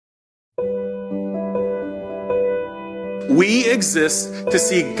We exist to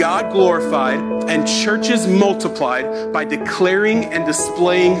see God glorified and churches multiplied by declaring and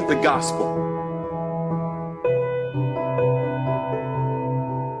displaying the gospel.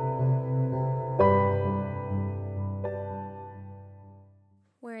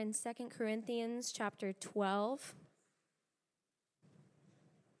 We're in 2 Corinthians chapter 12.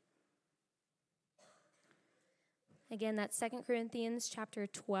 Again, that's 2 Corinthians chapter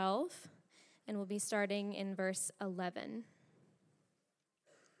 12, and we'll be starting in verse 11.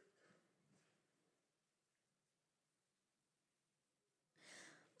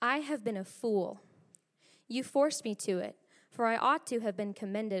 I have been a fool. You forced me to it, for I ought to have been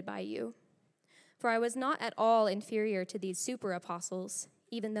commended by you. For I was not at all inferior to these super apostles,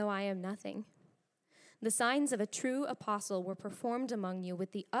 even though I am nothing. The signs of a true apostle were performed among you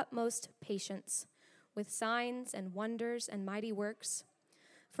with the utmost patience, with signs and wonders and mighty works.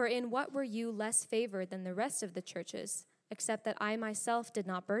 For in what were you less favored than the rest of the churches, except that I myself did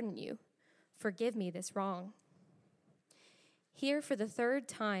not burden you? Forgive me this wrong. Here for the third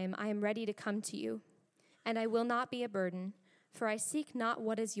time I am ready to come to you, and I will not be a burden, for I seek not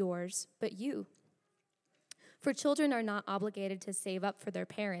what is yours, but you. For children are not obligated to save up for their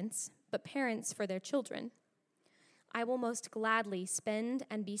parents, but parents for their children. I will most gladly spend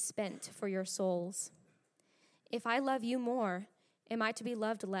and be spent for your souls. If I love you more, am I to be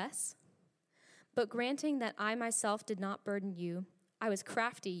loved less? But granting that I myself did not burden you, I was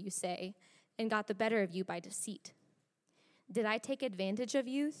crafty, you say, and got the better of you by deceit. Did I take advantage of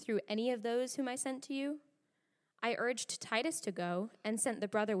you through any of those whom I sent to you? I urged Titus to go and sent the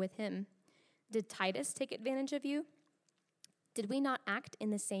brother with him. Did Titus take advantage of you? Did we not act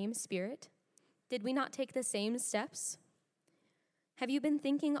in the same spirit? Did we not take the same steps? Have you been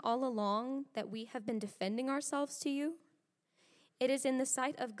thinking all along that we have been defending ourselves to you? It is in the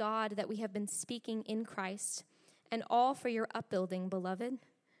sight of God that we have been speaking in Christ, and all for your upbuilding, beloved.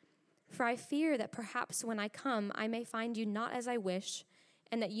 For I fear that perhaps when I come, I may find you not as I wish,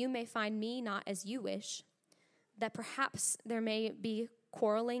 and that you may find me not as you wish, that perhaps there may be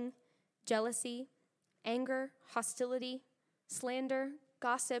quarreling, jealousy, anger, hostility, slander,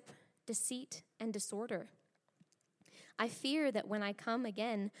 gossip, deceit, and disorder. I fear that when I come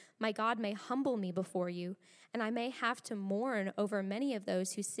again, my God may humble me before you, and I may have to mourn over many of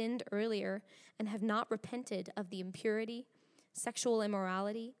those who sinned earlier and have not repented of the impurity, sexual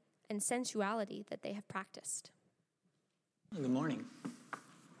immorality, and sensuality that they have practiced. Good morning.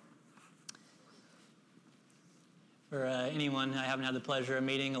 For anyone I haven't had the pleasure of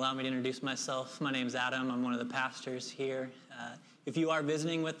meeting, allow me to introduce myself. My name's Adam. I'm one of the pastors here. If you are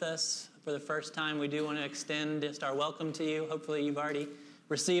visiting with us for the first time, we do want to extend just our welcome to you. Hopefully you've already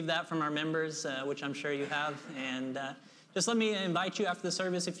received that from our members, which I'm sure you have. And just let me invite you after the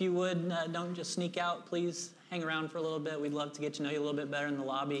service, if you would, don't just sneak out. Please hang around for a little bit. We'd love to get to know you a little bit better in the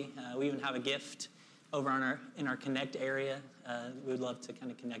lobby. We even have a gift over in our Connect area. We would love to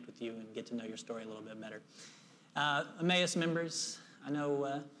kind of connect with you and get to know your story a little bit better. Emmaus members, I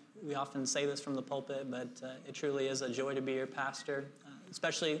know we often say this from the pulpit, but it truly is a joy to be your pastor,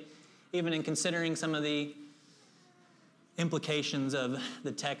 especially even in considering some of the implications of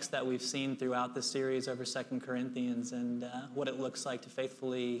the text that we've seen throughout this series over 2 Corinthians and what it looks like to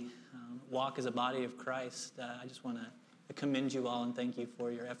faithfully walk as a body of Christ. I just want to commend you all and thank you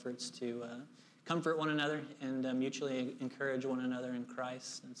for your efforts to comfort one another and mutually encourage one another in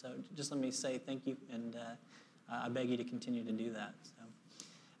Christ. And so just let me say thank you, and I beg you to continue to do that.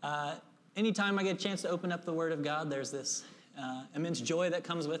 So, anytime I get a chance to open up the Word of God, there's this immense joy that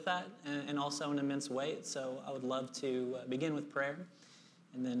comes with that, and also an immense weight. So I would love to begin with prayer,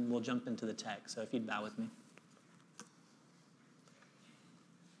 and then we'll jump into the text. So if you'd bow with me.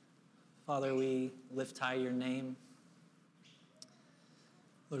 Father, we lift high your name.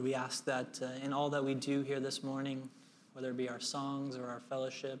 Lord, we ask that in all that we do here this morning, whether it be our songs or our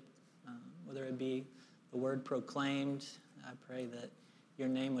fellowship, whether it be the word proclaimed, I pray that your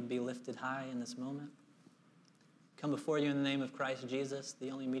name would be lifted high in this moment. Come before you in the name of Christ Jesus,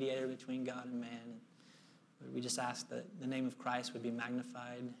 the only mediator between God and man. Lord, we just ask that the name of Christ would be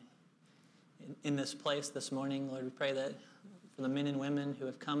magnified in this place this morning. Lord, we pray that for the men and women who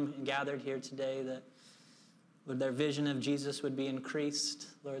have come and gathered here today, that Lord, their vision of Jesus would be increased.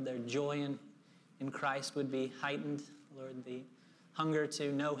 Lord, their joy in Christ would be heightened. Lord, the hunger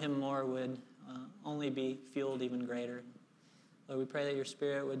to know him more would only be fueled even greater. Lord, we pray that your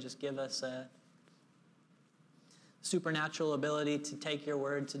Spirit would just give us a supernatural ability to take your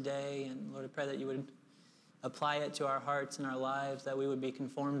word today. And Lord, I pray that you would apply it to our hearts and our lives, that we would be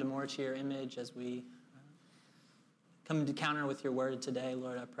conformed more to your image as we come to encounter with your word today.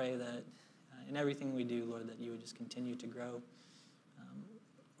 Lord, I pray that in everything we do, Lord, that you would just continue to grow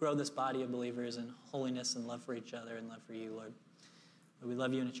this body of believers in holiness and love for each other and love for you, Lord. But we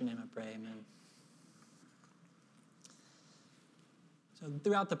love you, and it's your name I pray, amen. So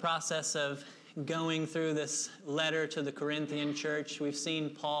throughout the process of going through this letter to the Corinthian church, we've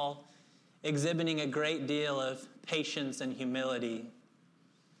seen Paul exhibiting a great deal of patience and humility.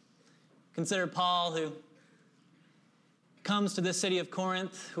 Consider Paul, who comes to the city of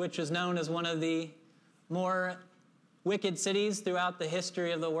Corinth, which is known as one of the more wicked cities throughout the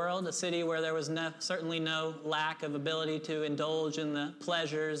history of the world, a city where there was certainly no lack of ability to indulge in the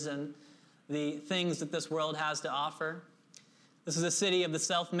pleasures and the things that this world has to offer. This is a city of the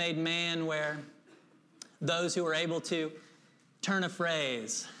self-made man, where those who were able to turn a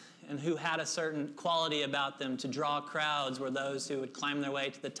phrase and who had a certain quality about them to draw crowds were those who would climb their way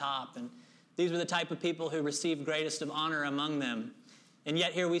to the top. And these were the type of people who received greatest of honor among them. And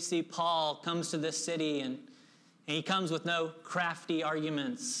yet here we see Paul comes to this city, and he comes with no crafty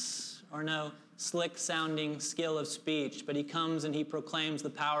arguments or no slick-sounding skill of speech, but he comes and he proclaims the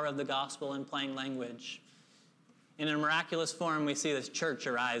power of the gospel in plain language. In a miraculous form, we see this church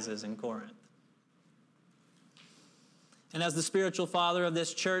arises in Corinth. And as the spiritual father of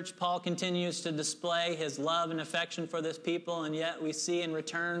this church, Paul continues to display his love and affection for this people, and yet we see in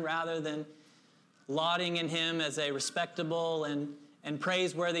return, rather than lauding in him as a respectable and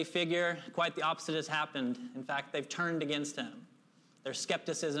praiseworthy figure, quite the opposite has happened. In fact, they've turned against him. There's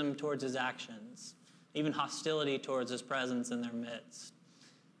skepticism towards his actions, even hostility towards his presence in their midst.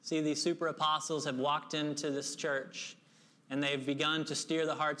 See, these super apostles have walked into this church, and they've begun to steer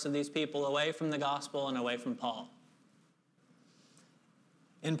the hearts of these people away from the gospel and away from Paul.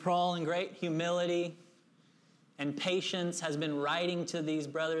 And Paul, in great humility and patience, has been writing to these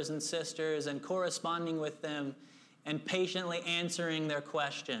brothers and sisters and corresponding with them and patiently answering their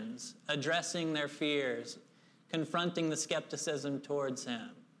questions, addressing their fears, confronting the skepticism towards him.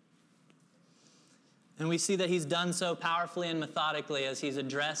 And we see that he's done so powerfully and methodically as he's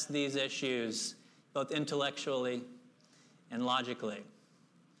addressed these issues, both intellectually and logically.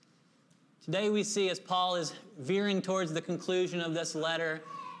 Today we see, as Paul is veering towards the conclusion of this letter,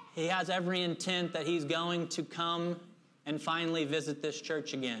 he has every intent that he's going to come and finally visit this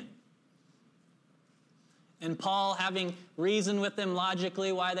church again. And Paul, having reasoned with them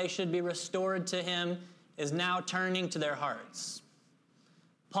logically why they should be restored to him, is now turning to their hearts.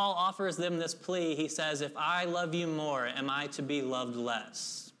 Paul offers them this plea. He says, if I love you more, am I to be loved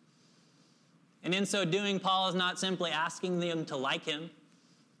less? And in so doing, Paul is not simply asking them to like him.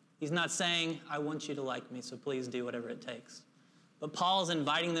 He's not saying, I want you to like me, so please do whatever it takes. But Paul is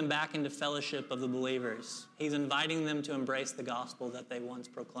inviting them back into fellowship of the believers. He's inviting them to embrace the gospel that they once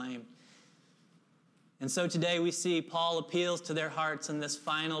proclaimed. And so today we see Paul appeals to their hearts in this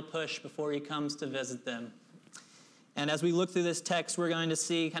final push before he comes to visit them. And as we look through this text, we're going to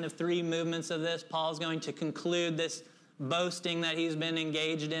see kind of three movements of this. Paul's going to conclude this boasting that he's been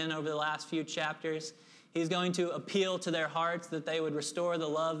engaged in over the last few chapters. He's going to appeal to their hearts that they would restore the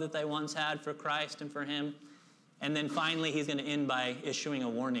love that they once had for Christ and for him. And then finally, he's going to end by issuing a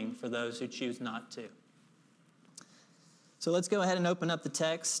warning for those who choose not to. So let's go ahead and open up the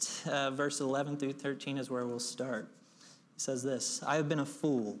text. Verse 11 through 13 is where we'll start. It says this, I have been a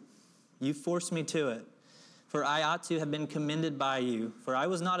fool. You forced me to it. For I ought to have been commended by you. For I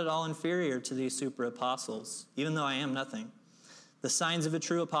was not at all inferior to these super apostles, even though I am nothing. The signs of a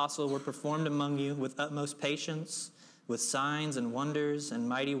true apostle were performed among you with utmost patience, with signs and wonders and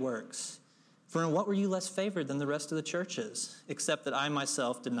mighty works. For in what were you less favored than the rest of the churches, except that I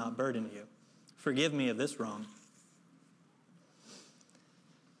myself did not burden you? Forgive me of this wrong.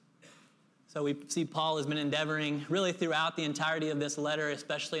 So we see Paul has been endeavoring really throughout the entirety of this letter,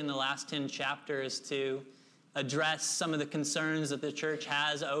 especially in the last 10 chapters, to address some of the concerns that the church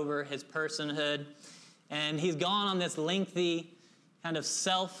has over his personhood. And he's gone on this lengthy kind of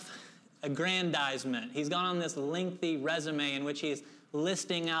self-aggrandizement. He's gone on this lengthy resume in which he's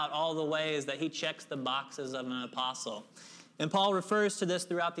listing out all the ways that he checks the boxes of an apostle. And Paul refers to this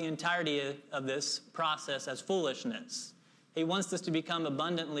throughout the entirety of this process as foolishness. He wants this to become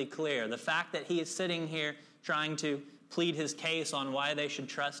abundantly clear. The fact that he is sitting here trying to plead his case on why they should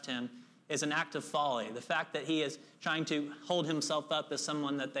trust him is an act of folly. The fact that he is trying to hold himself up as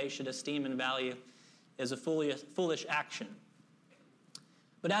someone that they should esteem and value is a foolish action.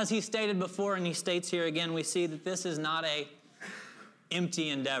 But as he stated before, and he states here again, we see that this is not an empty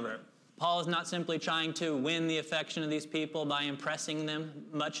endeavor. Paul is not simply trying to win the affection of these people by impressing them,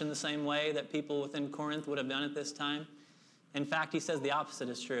 much in the same way that people within Corinth would have done at this time. In fact, he says the opposite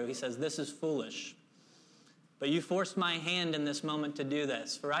is true. He says, this is foolish. But you forced my hand in this moment to do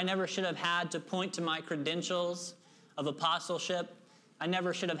this. For I never should have had to point to my credentials of apostleship. I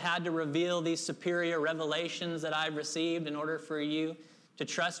never should have had to reveal these superior revelations that I've received in order for you to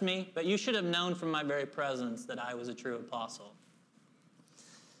trust me. But you should have known from my very presence that I was a true apostle.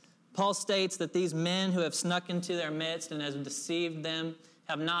 Paul states that these men who have snuck into their midst and have deceived them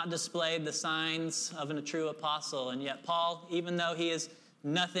have not displayed the signs of a true apostle. And yet Paul, even though he is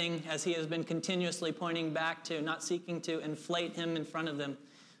nothing, as he has been continuously pointing back to, not seeking to inflate him in front of them,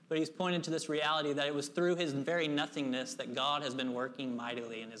 but he's pointed to this reality that it was through his very nothingness that God has been working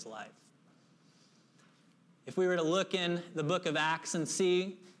mightily in his life. If we were to look in the book of Acts and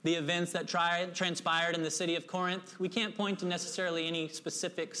see the events that transpired in the city of Corinth, we can't point to necessarily any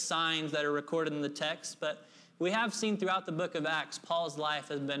specific signs that are recorded in the text, but we have seen throughout the book of Acts, Paul's life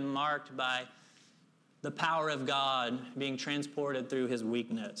has been marked by the power of God being transported through his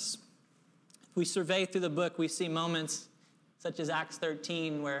weakness. If we survey through the book, we see moments such as Acts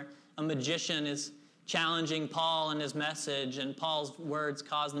 13, where a magician is challenging Paul and his message, and Paul's words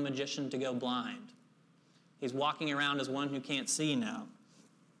cause the magician to go blind. He's walking around as one who can't see now.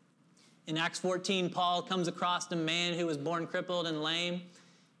 In Acts 14, Paul comes across a man who was born crippled and lame,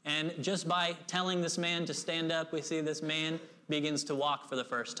 and just by telling this man to stand up, we see this man begins to walk for the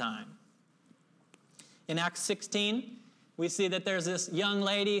first time. In Acts 16, we see that there's this young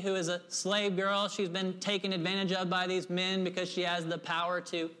lady who is a slave girl. She's been taken advantage of by these men because she has the power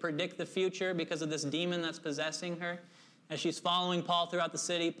to predict the future because of this demon that's possessing her. As she's following Paul throughout the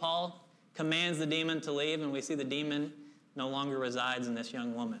city, Paul commands the demon to leave, and we see the demon no longer resides in this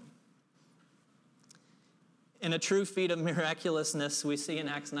young woman. In a true feat of miraculousness, we see in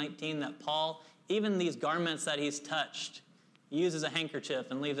Acts 19 that Paul, even these garments that he's touched, uses a handkerchief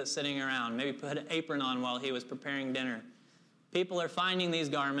and leaves it sitting around, maybe put an apron on while he was preparing dinner. People are finding these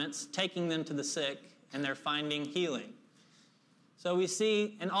garments, taking them to the sick, and they're finding healing. So we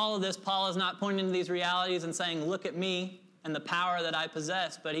see in all of this, Paul is not pointing to these realities and saying, look at me and the power that I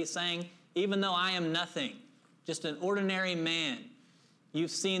possess, but he's saying, even though I am nothing, just an ordinary man,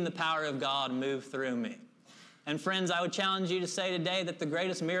 you've seen the power of God move through me. And friends, I would challenge you to say today that the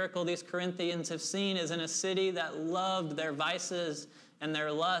greatest miracle these Corinthians have seen is in a city that loved their vices and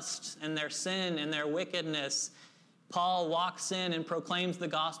their lust and their sin and their wickedness. Paul walks in and proclaims the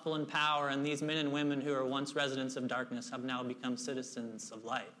gospel in power, and these men and women who are once residents of darkness have now become citizens of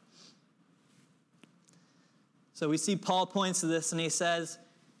light. So we see Paul points to this and he says,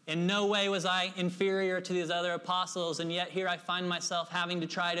 in no way was I inferior to these other apostles, and yet here I find myself having to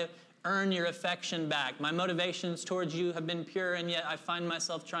try to earn your affection back. My motivations towards you have been pure, and yet I find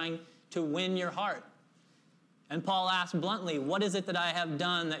myself trying to win your heart. And Paul asks bluntly, what is it that I have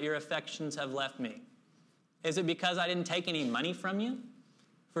done that your affections have left me? Is it because I didn't take any money from you?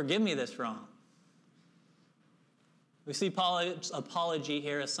 Forgive me this wrong. We see Paul's apology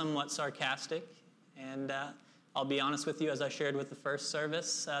here as somewhat sarcastic, and I'll be honest with you, as I shared with the first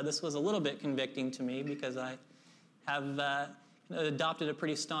service, this was a little bit convicting to me because I have adopted a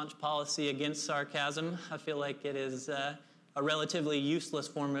pretty staunch policy against sarcasm. I feel like it is a relatively useless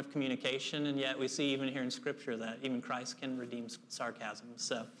form of communication, and yet we see even here in Scripture that even Christ can redeem sarcasm.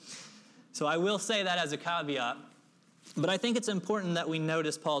 So I will say that as a caveat, but I think it's important that we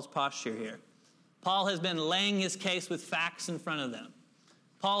notice Paul's posture here. Paul has been laying his case with facts in front of them.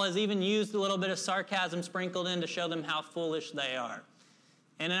 Paul has even used a little bit of sarcasm sprinkled in to show them how foolish they are.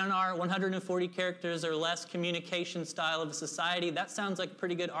 And in our 140 characters or less communication style of a society, that sounds like a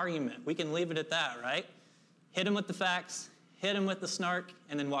pretty good argument. We can leave it at that, right? Hit him with the facts, hit him with the snark,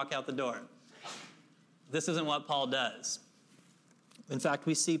 and then walk out the door. This isn't what Paul does. In fact,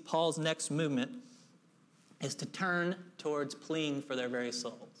 we see Paul's next movement is to turn towards pleading for their very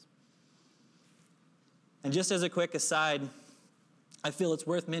souls. And just as a quick aside, I feel it's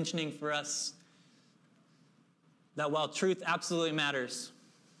worth mentioning for us that while truth absolutely matters,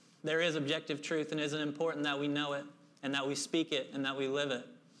 there is objective truth, and it is important that we know it and that we speak it and that we live it.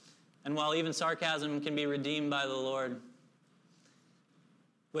 And while even sarcasm can be redeemed by the Lord,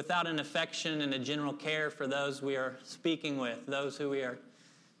 without an affection and a general care for those we are speaking with, those who we are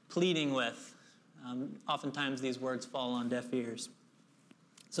pleading with, oftentimes these words fall on deaf ears.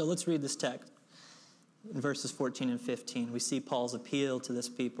 So let's read this text. In verses 14 and 15, we see Paul's appeal to this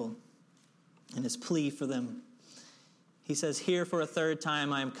people and his plea for them. He says, "Here for a third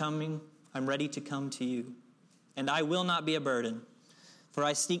time I am coming, I'm ready to come to you, and I will not be a burden, for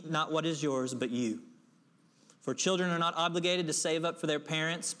I seek not what is yours, but you. For children are not obligated to save up for their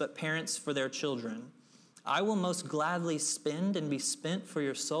parents, but parents for their children. I will most gladly spend and be spent for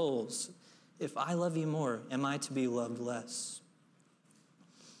your souls. If I love you more, am I to be loved less?"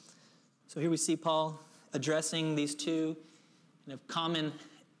 So here we see Paul addressing these two kind of common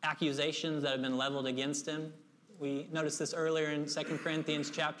accusations that have been leveled against him. We noticed this earlier in 2 Corinthians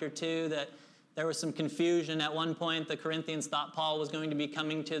chapter 2, that there was some confusion. At one point, the Corinthians thought Paul was going to be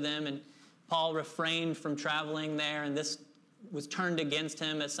coming to them, and Paul refrained from traveling there, and this was turned against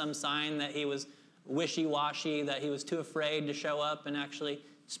him as some sign that he was wishy-washy, that he was too afraid to show up and actually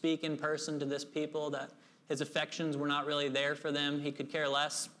speak in person to this people, that his affections were not really there for them. He could care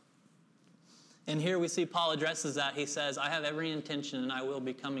less. And here we see Paul addresses that. He says, I have every intention and I will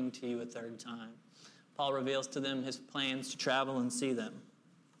be coming to you a third time. Paul reveals to them his plans to travel and see them.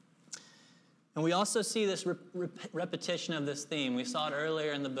 And we also see this repetition of this theme. We saw it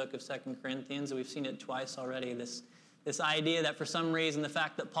earlier in the book of 2 Corinthians, and we've seen it twice already. This idea that for some reason the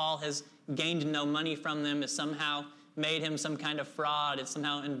fact that Paul has gained no money from them has somehow made him some kind of fraud. It's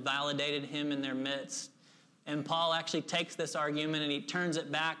somehow invalidated him in their midst. And Paul actually takes this argument and he turns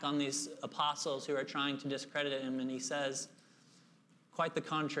it back on these apostles who are trying to discredit him. And he says, quite the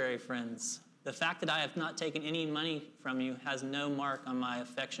contrary, friends. The fact that I have not taken any money from you has no mark on my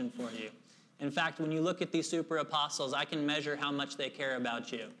affection for you. In fact, when you look at these super apostles, I can measure how much they care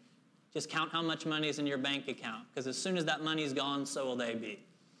about you. Just count how much money is in your bank account, because as soon as that money is gone, so will they be.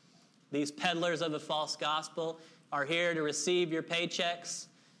 These peddlers of a false gospel are here to receive your paychecks,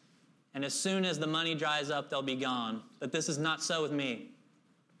 and as soon as the money dries up, they'll be gone. But this is not so with me.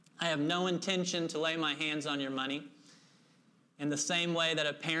 I have no intention to lay my hands on your money. In the same way that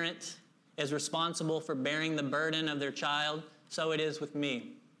a parent is responsible for bearing the burden of their child, so it is with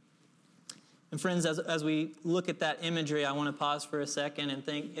me. And friends, as we look at that imagery, I want to pause for a second and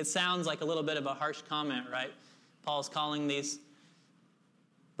think, it sounds like a little bit of a harsh comment, right? Paul's calling these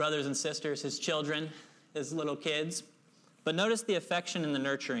brothers and sisters his children, his little kids. But notice the affection and the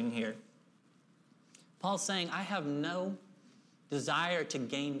nurturing here. Paul's saying, I have no desire to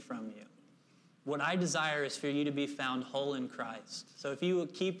gain from you. What I desire is for you to be found whole in Christ. So if you will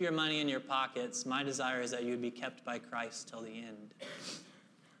keep your money in your pockets, my desire is that you would be kept by Christ till the end.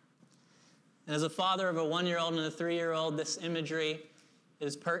 And as a father of a 1-year-old and a 3-year-old, this imagery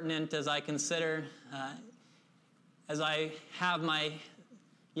is pertinent as I consider, as I have my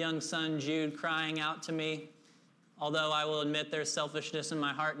young son Jude crying out to me. Although I will admit there's selfishness in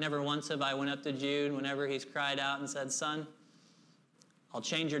my heart, never once have I went up to Jude whenever he's cried out and said, son, I'll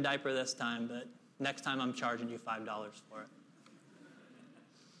change your diaper this time, but next time I'm charging you $5 for it.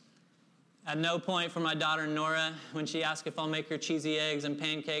 At no point for my daughter Nora, when she asked if I'll make her cheesy eggs and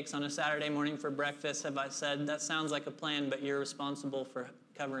pancakes on a Saturday morning for breakfast, have I said, that sounds like a plan, but you're responsible for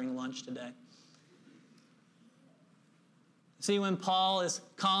covering lunch today. See, when Paul is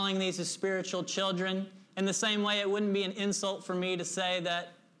calling these his spiritual children, in the same way it wouldn't be an insult for me to say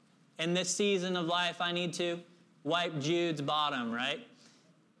that in this season of life I need to wipe Jude's bottom, right?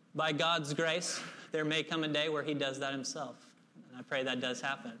 By God's grace, there may come a day where he does that himself. And I pray that does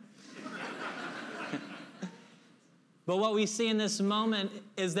happen. But what we see in this moment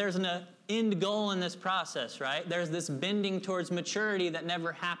is there's an end goal in this process, right? There's this bending towards maturity that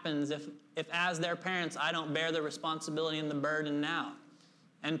never happens if as their parents, I don't bear the responsibility and the burden now.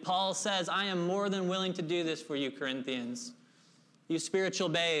 And Paul says, I am more than willing to do this for you, Corinthians. You spiritual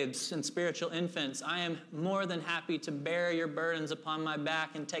babes and spiritual infants, I am more than happy to bear your burdens upon my back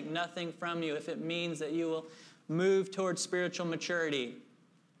and take nothing from you if it means that you will move towards spiritual maturity.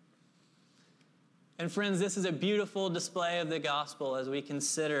 And friends, this is a beautiful display of the gospel as we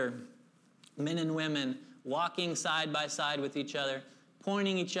consider men and women walking side by side with each other,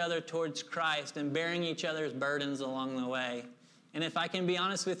 pointing each other towards Christ and bearing each other's burdens along the way. And if I can be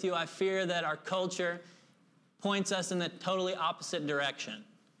honest with you, I fear that our culture points us in the totally opposite direction.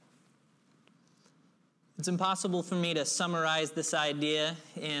 It's impossible for me to summarize this idea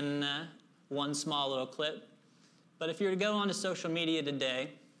in one small little clip. But if you were to go onto social media today,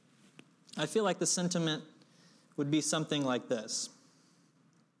 I feel like the sentiment would be something like this.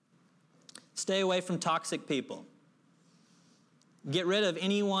 Stay away from toxic people. Get rid of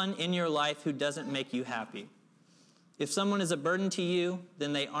anyone in your life who doesn't make you happy. If someone is a burden to you,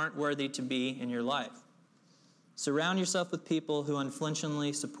 then they aren't worthy to be in your life. Surround yourself with people who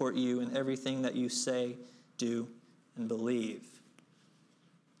unflinchingly support you in everything that you say, do, and believe.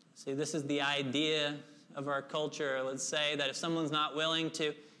 See, this is the idea of our culture. Let's say that if someone's not willing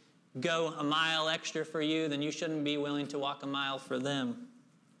to go a mile extra for you, then you shouldn't be willing to walk a mile for them.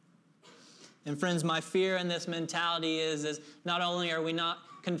 And friends, my fear in this mentality is not only are we not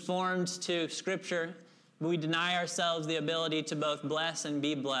conformed to Scripture, but we deny ourselves the ability to both bless and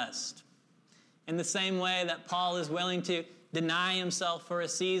be blessed. In the same way that Paul is willing to deny himself for a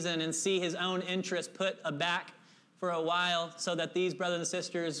season and see his own interests put aback for a while so that these brothers and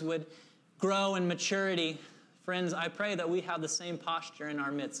sisters would grow in maturity, friends, I pray that we have the same posture in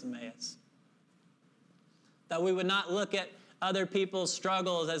our midst, Emmaus. That we would not look at other people's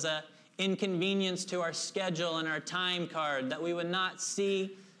struggles as an inconvenience to our schedule and our time card. That we would not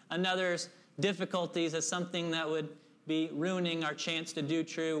see another's difficulties as something that would be ruining our chance to do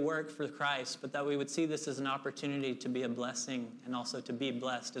true work for Christ, but that we would see this as an opportunity to be a blessing and also to be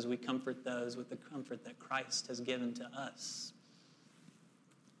blessed as we comfort those with the comfort that Christ has given to us.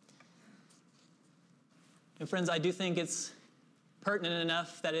 And friends, I do think it's pertinent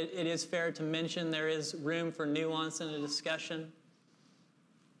enough that it is fair to mention there is room for nuance in a discussion.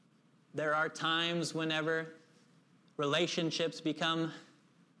 There are times whenever relationships become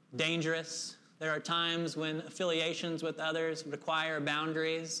dangerous. There are times when affiliations with others require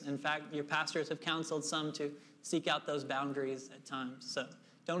boundaries. In fact, your pastors have counseled some to seek out those boundaries at times. So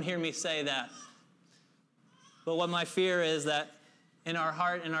don't hear me say that. But what my fear is that in our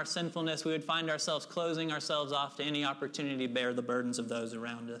heart and our sinfulness, we would find ourselves closing ourselves off to any opportunity to bear the burdens of those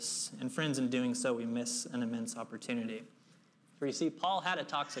around us. And friends, in doing so, we miss an immense opportunity. For you see, Paul had a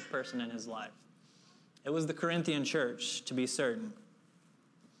toxic person in his life. It was the Corinthian church, to be certain.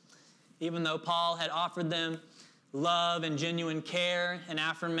 Even though Paul had offered them love and genuine care and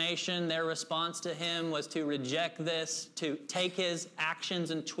affirmation, their response to him was to reject this, to take his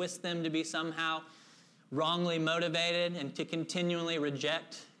actions and twist them to be somehow wrongly motivated, and to continually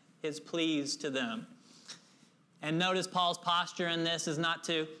reject his pleas to them. And notice Paul's posture in this is not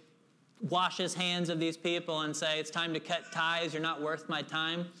to wash his hands of these people and say, it's time to cut ties, you're not worth my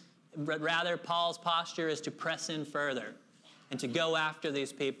time. But rather, Paul's posture is to press in further and to go after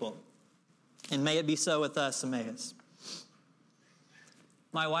these people. And may it be so with us, Emmaus.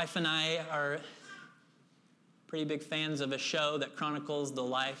 My wife and I are pretty big fans of a show that chronicles the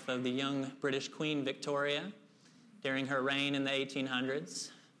life of the young British Queen Victoria during her reign in the 1800s.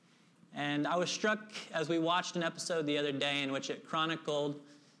 And I was struck as we watched an episode the other day in which it chronicled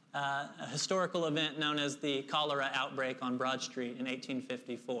a historical event known as the cholera outbreak on Broad Street in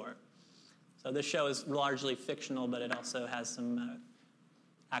 1854. So this show is largely fictional, but it also has some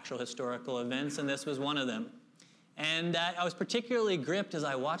actual historical events, and this was one of them. And I was particularly gripped as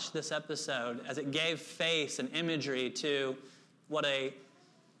I watched this episode, as it gave face and imagery to what a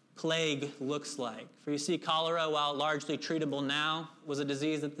plague looks like. For you see, cholera, while largely treatable now, was a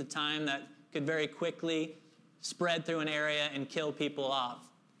disease at the time that could very quickly spread through an area and kill people off.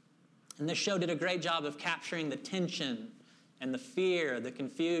 And this show did a great job of capturing the tension and the fear, the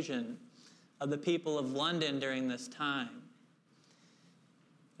confusion of the people of London during this time.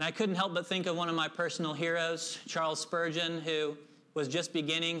 And I couldn't help but think of one of my personal heroes, Charles Spurgeon, who was just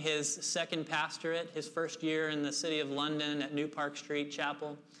beginning his second pastorate, his first year in the city of London at New Park Street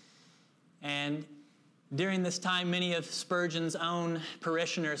Chapel. And during this time, many of Spurgeon's own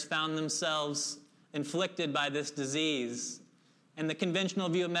parishioners found themselves inflicted by this disease. And the conventional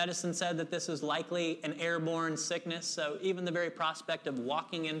view of medicine said that this was likely an airborne sickness, so even the very prospect of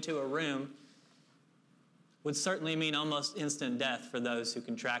walking into a room would certainly mean almost instant death for those who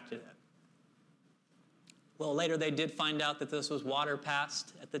contracted it. Well, later they did find out that this was water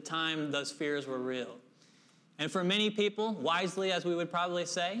passed. At the time, those fears were real. And for many people, wisely as we would probably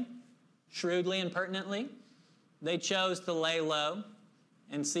say, shrewdly and pertinently, they chose to lay low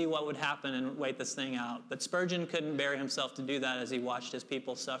and see what would happen and wait this thing out. But Spurgeon couldn't bear himself to do that as he watched his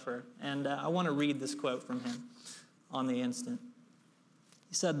people suffer. And I want to read this quote from him on the instant.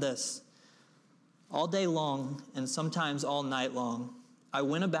 He said this: "All day long, and sometimes all night long, I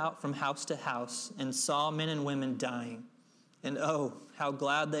went about from house to house and saw men and women dying. And oh, how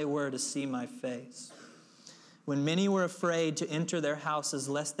glad they were to see my face. When many were afraid to enter their houses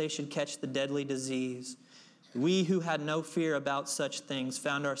lest they should catch the deadly disease, we who had no fear about such things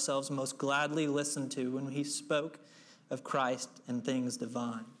found ourselves most gladly listened to when he spoke of Christ and things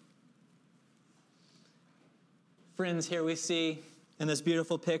divine." Friends, here we see in this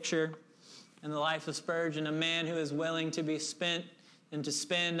beautiful picture in the life of Spurgeon, a man who is willing to be spent and to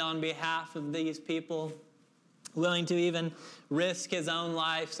spend on behalf of these people, willing to even risk his own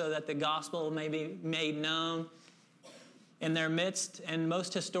life so that the gospel may be made known in their midst. And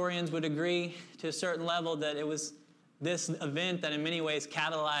most historians would agree to a certain level that it was this event that in many ways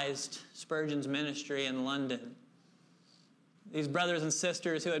catalyzed Spurgeon's ministry in London. These brothers and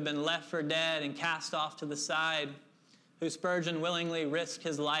sisters who had been left for dead and cast off to the side, who Spurgeon willingly risked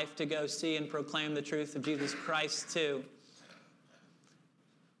his life to go see and proclaim the truth of Jesus Christ to,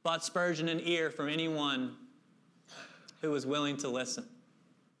 bought Spurgeon an ear from anyone who was willing to listen.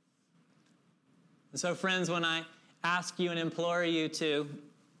 And so, friends, when I ask you and implore you to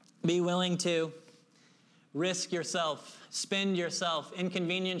be willing to risk yourself, spend yourself,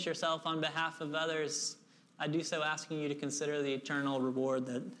 inconvenience yourself on behalf of others, I do so asking you to consider the eternal reward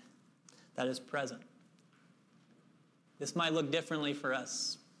that is present. This might look differently for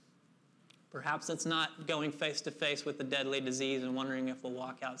us. Perhaps it's not going face to face with the deadly disease and wondering if we'll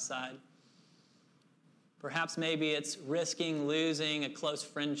walk outside. Perhaps maybe it's risking losing a close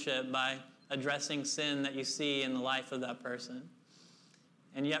friendship by addressing sin that you see in the life of that person.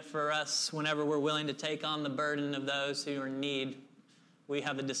 And yet for us, whenever we're willing to take on the burden of those who are in need, we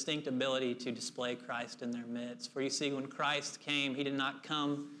have a distinct ability to display Christ in their midst. For you see, when Christ came, he did not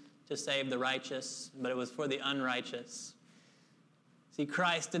come to save the righteous, but it was for the unrighteous. See,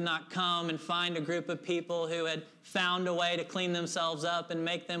 Christ did not come and find a group of people who had found a way to clean themselves up and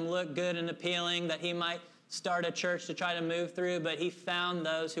make them look good and appealing, that he might start a church to try to move through, but he found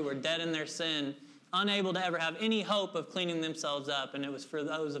those who were dead in their sin, unable to ever have any hope of cleaning themselves up, and it was for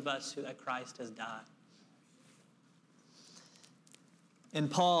those of us that Christ has died. And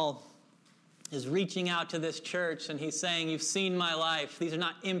Paul is reaching out to this church, and he's saying, you've seen my life. These are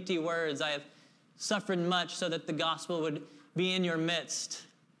not empty words. I have suffered much so that the gospel would be in your midst.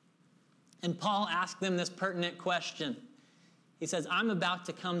 And Paul asked them this pertinent question. He says, I'm about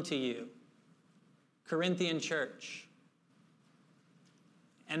to come to you, Corinthian church,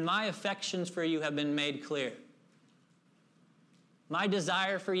 and my affections for you have been made clear. My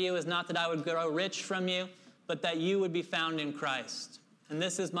desire for you is not that I would grow rich from you, but that you would be found in Christ. And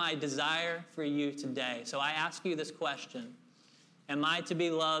this is my desire for you today. So I ask you this question. Am I to be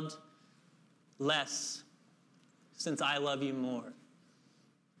loved less since I love you more?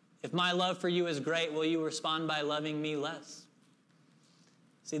 If my love for you is great, will you respond by loving me less?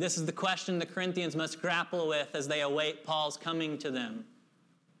 See, this is the question the Corinthians must grapple with as they await Paul's coming to them.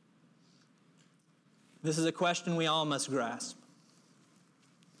 This is a question we all must grasp.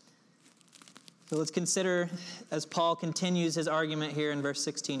 So let's consider as Paul continues his argument here in verse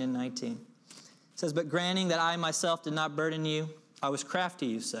 16 and 19. It says, but granting that I myself did not burden you, I was crafty,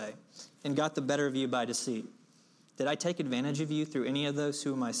 you say, and got the better of you by deceit. Did I take advantage of you through any of those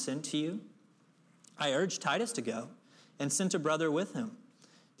whom I sent to you? I urged Titus to go and sent a brother with him.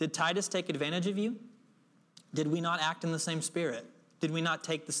 Did Titus take advantage of you? Did we not act in the same spirit? Did we not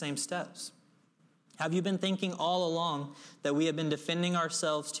take the same steps? Have you been thinking all along that we have been defending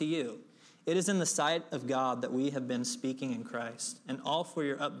ourselves to you? It is in the sight of God that we have been speaking in Christ, and all for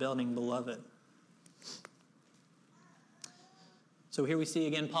your upbuilding, beloved. So here we see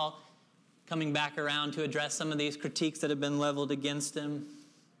again Paul coming back around to address some of these critiques that have been leveled against him.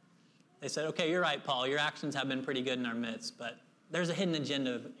 They said, okay, you're right, Paul. Your actions have been pretty good in our midst, but there's a hidden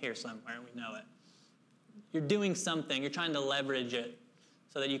agenda here somewhere, and we know it. You're doing something. You're trying to leverage it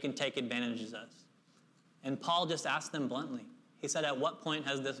so that you can take advantage of us. And Paul just asked them bluntly. He said, at what point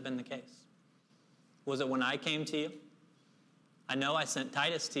has this been the case? Was it when I came to you? I know I sent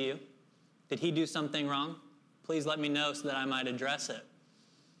Titus to you. Did he do something wrong? Please let me know so that I might address it.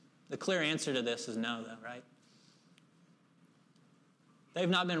 The clear answer to this is no, though, right? They've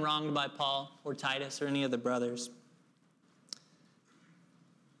not been wronged by Paul or Titus or any of the brothers.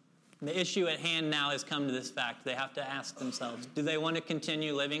 The issue at hand now has come to this fact. They have to ask themselves, do they want to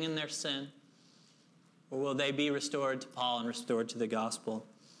continue living in their sin? Or will they be restored to Paul and restored to the gospel?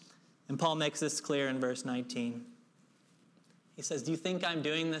 And Paul makes this clear in verse 19. He says, do you think I'm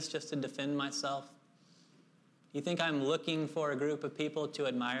doing this just to defend myself? Do you think I'm looking for a group of people to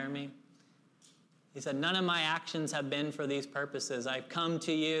admire me? He said, none of my actions have been for these purposes. I've come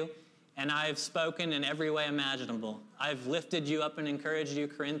to you and I've spoken in every way imaginable. I've lifted you up and encouraged you,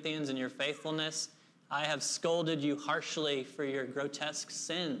 Corinthians, in your faithfulness. I have scolded you harshly for your grotesque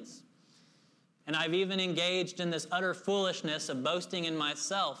sins. And I've even engaged in this utter foolishness of boasting in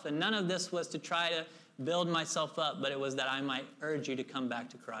myself. And none of this was to try to build myself up, but it was that I might urge you to come back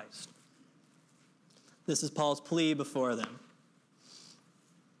to Christ. This is Paul's plea before them.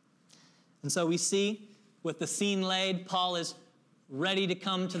 And so we see, with the scene laid, Paul is ready to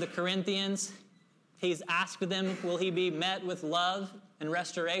come to the Corinthians. He's asked them, will he be met with love and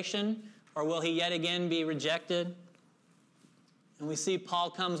restoration, or will he yet again be rejected? And we see Paul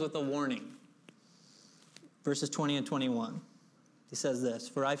comes with a warning. Verses 20 and 21. He says this,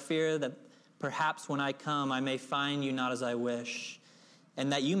 for I fear that perhaps when I come I may find you not as I wish,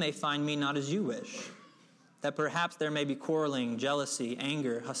 and that you may find me not as you wish. That perhaps there may be quarreling, jealousy,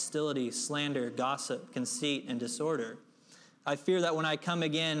 anger, hostility, slander, gossip, conceit, and disorder. I fear that when I come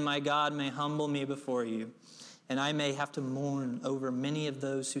again, my God may humble me before you, and I may have to mourn over many of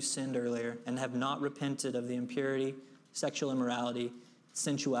those who sinned earlier and have not repented of the impurity, sexual immorality,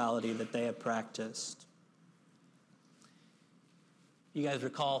 sensuality that they have practiced. You guys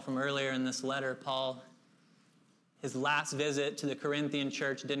recall from earlier in this letter, Paul His last visit to the Corinthian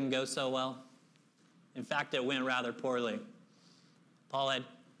church didn't go so well. In fact, it went rather poorly. Paul had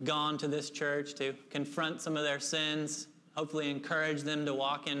gone to this church to confront some of their sins, hopefully encourage them to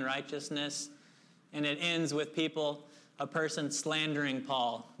walk in righteousness. And it ends with a person slandering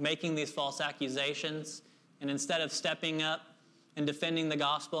Paul, making these false accusations. And instead of stepping up and defending the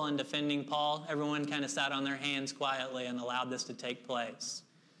gospel and defending Paul, everyone kind of sat on their hands quietly and allowed this to take place.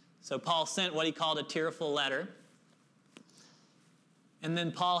 So Paul sent what he called a tearful letter. And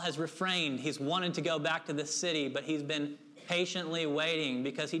then Paul has refrained. He's wanted to go back to the city, but he's been patiently waiting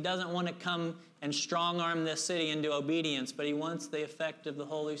because he doesn't want to come and strong-arm this city into obedience, but he wants the effect of the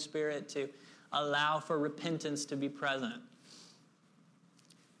Holy Spirit to allow for repentance to be present.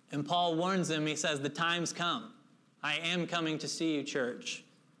 And Paul warns them, he says, the time's come. I am coming to see you, church.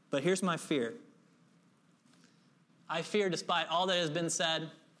 But here's my fear. I fear, despite all that has been said,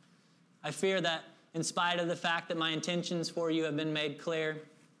 I fear that in spite of the fact that my intentions for you have been made clear,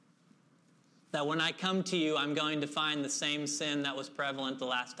 that when I come to you, I'm going to find the same sin that was prevalent the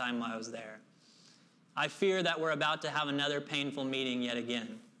last time I was there. I fear that we're about to have another painful meeting yet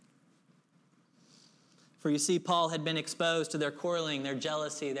again. For you see, Paul had been exposed to their quarreling, their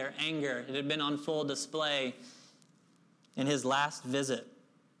jealousy, their anger. It had been on full display in his last visit.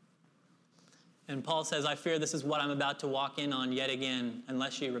 And Paul says, I fear this is what I'm about to walk in on yet again,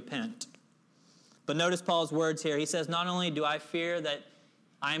 unless you repent. But notice Paul's words here. He says, not only do I fear that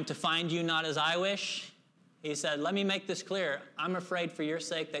I am to find you not as I wish, he said, let me make this clear. I'm afraid for your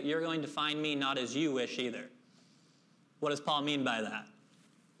sake that you're going to find me not as you wish either. What does Paul mean by that?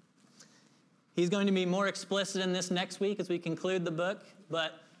 He's going to be more explicit in this next week as we conclude the book,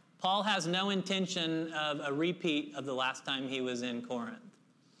 but Paul has no intention of a repeat of the last time he was in Corinth.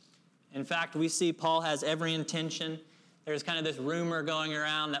 In fact, we see Paul has every intention. There's kind of this rumor going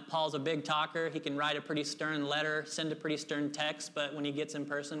around that Paul's a big talker. He can write a pretty stern letter, send a pretty stern text, but when he gets in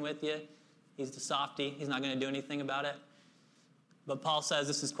person with you, he's the softy. He's not going to do anything about it. But Paul says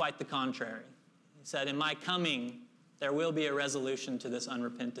this is quite the contrary. He said, in my coming, there will be a resolution to this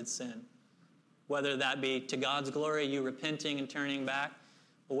unrepented sin. Whether that be to God's glory, you repenting and turning back,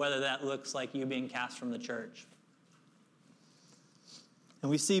 or whether that looks like you being cast from the church.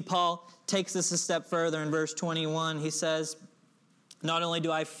 And we see Paul takes this a step further in verse 21. He says, not only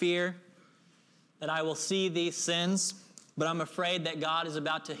do I fear that I will see these sins, but I'm afraid that God is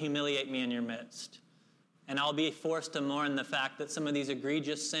about to humiliate me in your midst. And I'll be forced to mourn the fact that some of these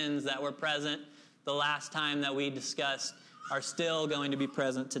egregious sins that were present the last time that we discussed are still going to be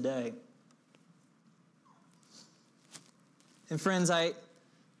present today. And friends, I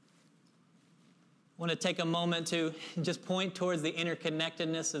want to take a moment to just point towards the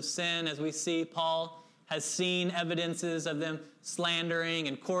interconnectedness of sin as we see Paul has seen evidences of them slandering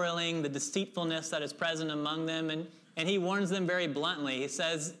and quarreling, the deceitfulness that is present among them, and he warns them very bluntly. He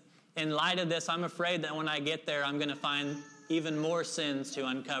says, in light of this, I'm afraid that when I get there, I'm going to find even more sins to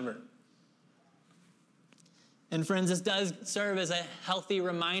uncover. And friends, this does serve as a healthy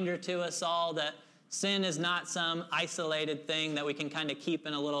reminder to us all that sin is not some isolated thing that we can kind of keep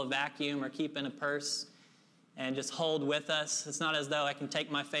in a little vacuum or keep in a purse and just hold with us. It's not as though I can take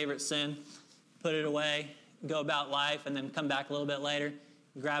my favorite sin, put it away, go about life, and then come back a little bit later,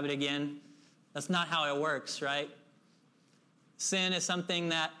 grab it again. That's not how it works, right? Sin is something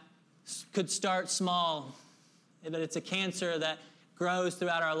that could start small, but it's a cancer that grows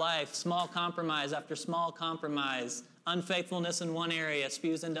throughout our life, small compromise after small compromise. Unfaithfulness in one area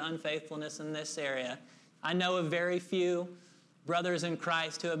spews into unfaithfulness in this area. I know of very few brothers in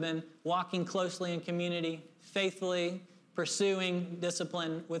Christ who have been walking closely in community, faithfully pursuing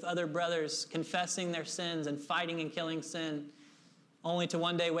discipline with other brothers, confessing their sins and fighting and killing sin, only to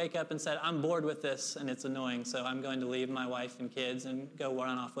one day wake up and say, I'm bored with this and it's annoying, so I'm going to leave my wife and kids and go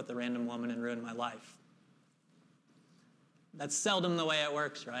run off with a random woman and ruin my life. That's seldom the way it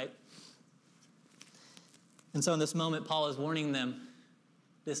works, right? And so in this moment, Paul is warning them,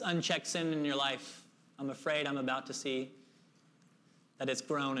 this unchecked sin in your life, I'm afraid I'm about to see that it's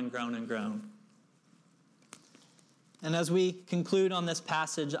grown and grown and grown. And as we conclude on this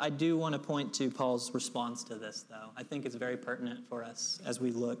passage, I do want to point to Paul's response to this, though. I think it's very pertinent for us as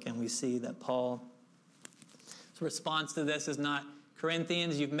we look and we see that Paul's response to this is not,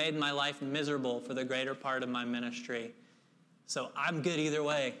 Corinthians, you've made my life miserable for the greater part of my ministry, so I'm good either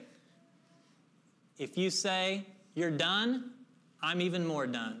way. If you say you're done, I'm even more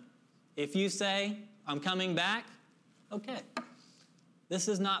done. If you say I'm coming back, okay. This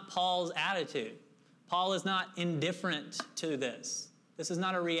is not Paul's attitude. Paul is not indifferent to this. This is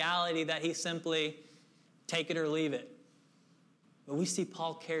not a reality that he simply take it or leave it. But we see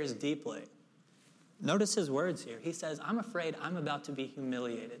Paul cares deeply. Notice his words here. He says, I'm afraid I'm about to be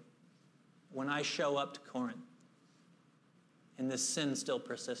humiliated when I show up to Corinth and this sin still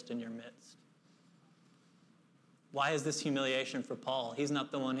persists in your midst. Why is this humiliation for Paul? He's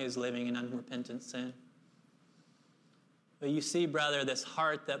not the one who's living in unrepentant sin. But you see, brother, this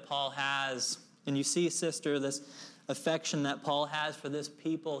heart that Paul has, and you see, sister, this affection that Paul has for this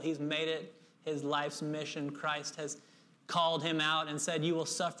people. He's made it his life's mission. Christ has called him out and said, you will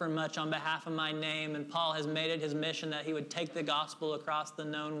suffer much on behalf of my name. And Paul has made it his mission that he would take the gospel across the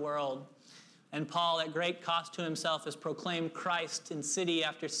known world. And Paul, at great cost to himself, has proclaimed Christ in city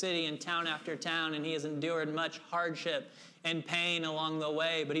after city and town after town, and he has endured much hardship and pain along the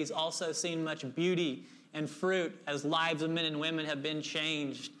way, but he's also seen much beauty and fruit as lives of men and women have been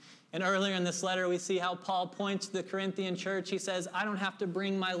changed. And earlier in this letter, we see how Paul points to the Corinthian church. He says, I don't have to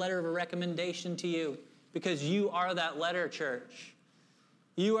bring my letter of a recommendation to you because you are that letter, church.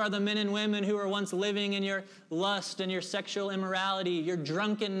 You are the men and women who were once living in your lust and your sexual immorality, your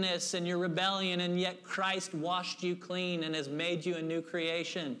drunkenness and your rebellion, and yet Christ washed you clean and has made you a new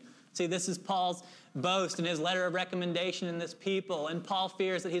creation. See, this is Paul's boast in his letter of recommendation in this people. And Paul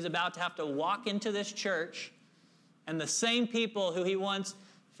fears that he's about to have to walk into this church, and the same people who he once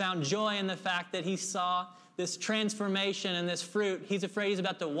found joy in the fact that he saw this transformation and this fruit, he's afraid he's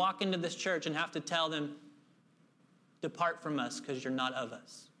about to walk into this church and have to tell them, depart from us because you're not of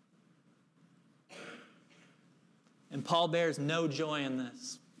us. And Paul bears no joy in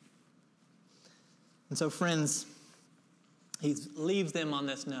this. And so, friends, he leaves them on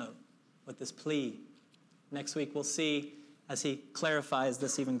this note with this plea. Next week we'll see as he clarifies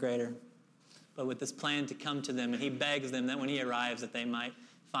this even greater. But with this plan to come to them, and he begs them that when he arrives that they might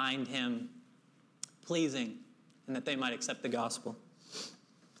find him pleasing and that they might accept the gospel.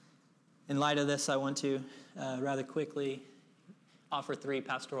 In light of this, I want to rather quickly offer 3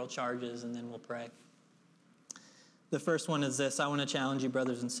 pastoral charges, and then we'll pray. The first one is this. I want to challenge you,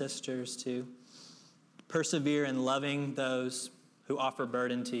 brothers and sisters, to persevere in loving those who offer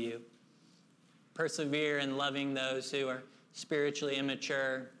burden to you. Persevere in loving those who are spiritually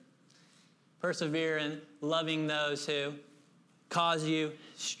immature. Persevere in loving those who cause you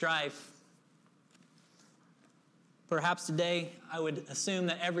strife. Perhaps today, I would assume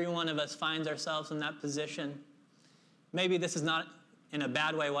that every one of us finds ourselves in that position. Maybe this is not in a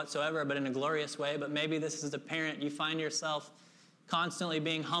bad way whatsoever, but in a glorious way. But maybe this is a parent. You find yourself constantly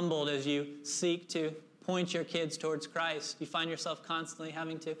being humbled as you seek to point your kids towards Christ. You find yourself constantly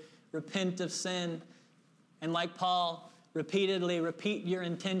having to repent of sin. And like Paul, repeatedly repeat your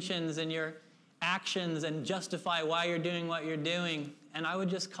intentions and your actions and justify why you're doing what you're doing. And I would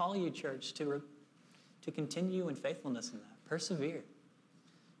just call you, church, to continue in faithfulness in that. Persevere.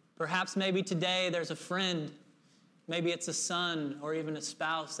 Perhaps maybe today there's a friend, maybe it's a son or even a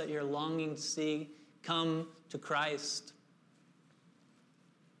spouse that you're longing to see come to Christ.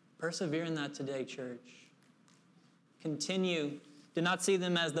 Persevere in that today, church. Continue. Do not see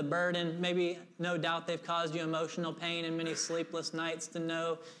them as the burden. Maybe, no doubt, they've caused you emotional pain and many sleepless nights to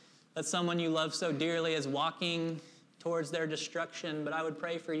know that someone you love so dearly is walking towards their destruction. But I would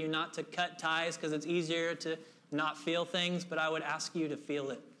pray for you not to cut ties because it's easier to not feel things, but I would ask you to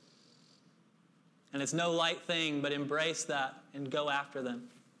feel it. And it's no light thing, but embrace that and go after them.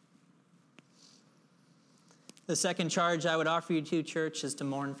 The second charge I would offer you to, church, is to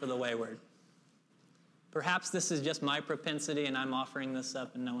mourn for the wayward. Perhaps this is just my propensity and I'm offering this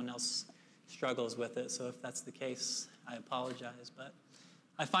up and no one else struggles with it. So if that's the case, I apologize. But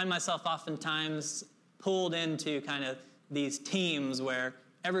I find myself oftentimes pulled into kind of these teams where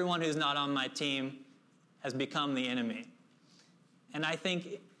everyone who's not on my team has become the enemy. And I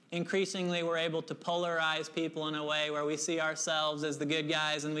think increasingly we're able to polarize people in a way where we see ourselves as the good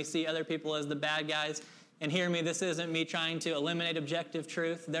guys and we see other people as the bad guys. And hear me, this isn't me trying to eliminate objective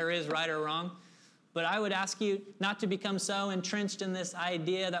truth. There is right or wrong. But I would ask you not to become so entrenched in this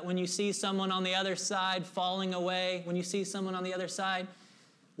idea that when you see someone on the other side falling away, when you see someone on the other side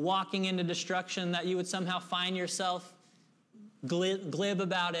walking into destruction, that you would somehow find yourself glib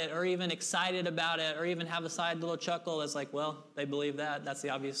about it or even excited about it or even have a side little chuckle that's like, well, they believe that. That's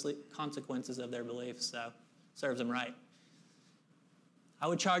the obvious consequences of their beliefs, so serves them right. I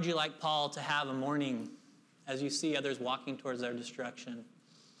would charge you like Paul to have a mourning as you see others walking towards their destruction.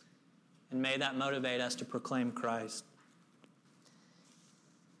 And may that motivate us to proclaim Christ.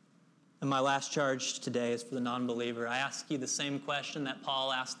 And my last charge today is for the non-believer. I ask you the same question that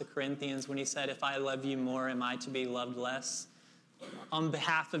Paul asked the Corinthians when he said, if I love you more, am I to be loved less? On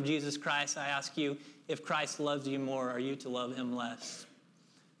behalf of Jesus Christ, I ask you, if Christ loves you more, are you to love him less?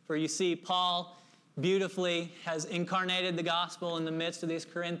 For you see, Paul beautifully has incarnated the gospel in the midst of these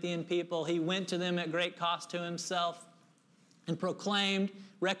Corinthian people. He went to them at great cost to himself and proclaimed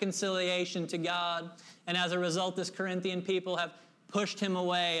reconciliation to God. And as a result, this Corinthian people have pushed him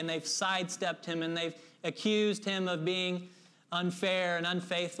away, and they've sidestepped him, and they've accused him of being unfair and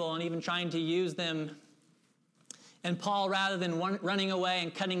unfaithful and even trying to use them. And Paul, rather than running away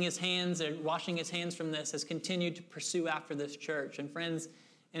and cutting his hands or washing his hands from this, has continued to pursue after this church. And friends,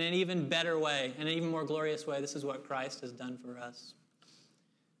 in an even better way, in an even more glorious way, this is what Christ has done for us.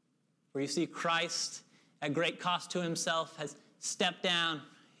 Where you see Christ, at great cost to himself, has stepped down.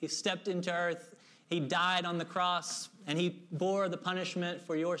 He stepped into earth. He died on the cross, and he bore the punishment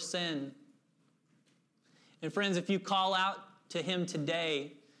for your sin. And friends, if you call out to him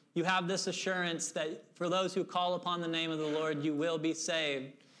today, you have this assurance that for those who call upon the name of the Lord, you will be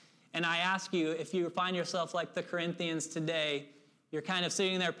saved. And I ask you, if you find yourself like the Corinthians today, you're kind of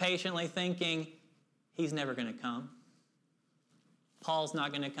sitting there patiently thinking, he's never going to come. Paul's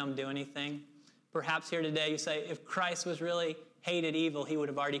not going to come do anything. Perhaps here today you say, if Christ was really hated evil, he would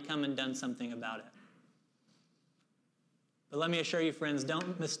have already come and done something about it. But let me assure you, friends,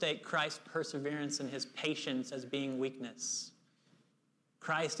 don't mistake Christ's perseverance and his patience as being weakness.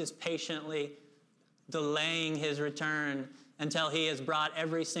 Christ is patiently delaying his return until he has brought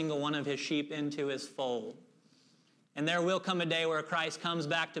every single one of his sheep into his fold. And there will come a day where Christ comes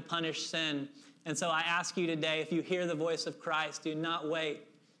back to punish sin. And so I ask you today, if you hear the voice of Christ, do not wait.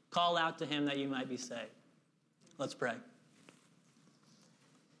 Call out to him that you might be saved. Let's pray.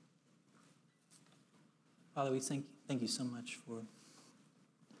 Father, we thank you so much for,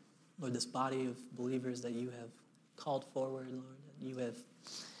 Lord, this body of believers that you have called forward, Lord, that you have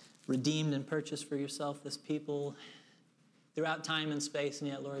redeemed and purchased for yourself this people throughout time and space. And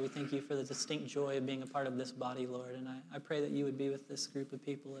yet, Lord, we thank you for the distinct joy of being a part of this body, Lord. And I pray that you would be with this group of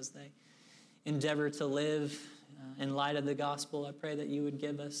people as they endeavor to live in light of the gospel. I pray that you would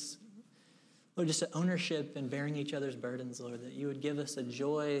give us, Lord, just an ownership in bearing each other's burdens, Lord, that you would give us a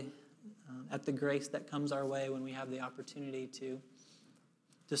joy at the grace that comes our way when we have the opportunity to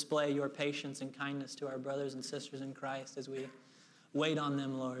display your patience and kindness to our brothers and sisters in Christ as we wait on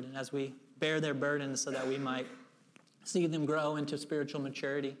them, Lord, and as we bear their burdens so that we might see them grow into spiritual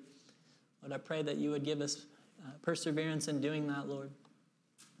maturity. Lord, I pray that you would give us perseverance in doing that, Lord.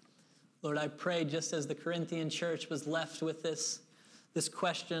 Lord, I pray just as the Corinthian church was left with this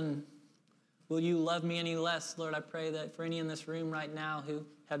question, will you love me any less? Lord, I pray that for any in this room right now who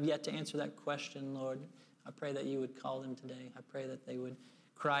have yet to answer that question, Lord, I pray that you would call them today. I pray that they would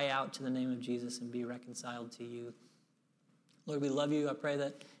cry out to the name of Jesus and be reconciled to you. Lord, we love you. I pray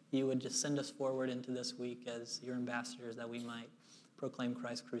that you would just send us forward into this week as your ambassadors, that we might proclaim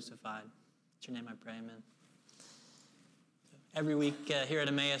Christ crucified. In your name I pray, amen. Every week here at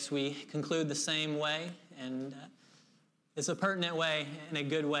Emmaus, we conclude the same way, and it's a pertinent way and a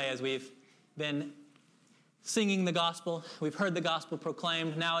good way as we've been singing the gospel. We've heard the gospel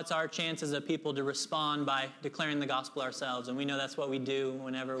proclaimed. Now it's our chance as a people to respond by declaring the gospel ourselves, and we know that's what we do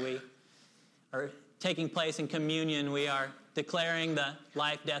whenever we are taking place in communion. We are declaring the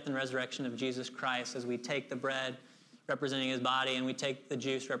life, death, and resurrection of Jesus Christ as we take the bread representing his body and we take the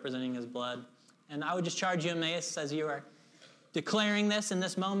juice representing his blood. And I would just charge you, Emmaus, as you are declaring this in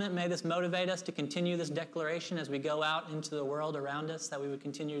this moment, may this motivate us to continue this declaration as we go out into the world around us, that we would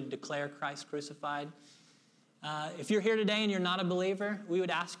continue to declare Christ crucified. If you're here today and you're not a believer, we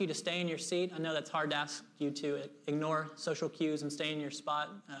would ask you to stay in your seat. I know that's hard to ask you to ignore social cues and stay in your spot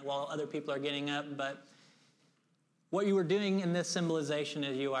while other people are getting up, but what you are doing in this symbolization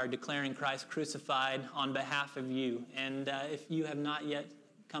is you are declaring Christ crucified on behalf of you. And if you have not yet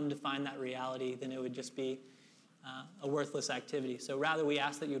come to find that reality, then it would just be a worthless activity. So rather, we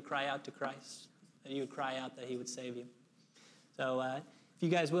ask that you would cry out to Christ, that you would cry out that he would save you. So if you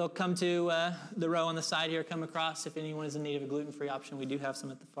guys will come to the row on the side here, come across. If anyone is in need of a gluten-free option, we do have some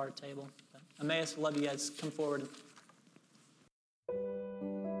at the far table. But Emmaus, love you guys. Come forward.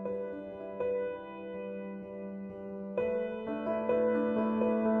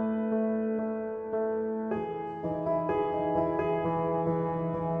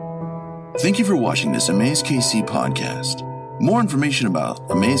 Thank you for watching this Emmaus KC podcast. More information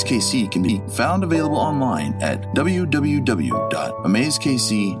about Emmaus KC can be found available online at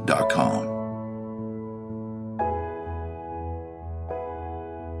www.emmauskc.com.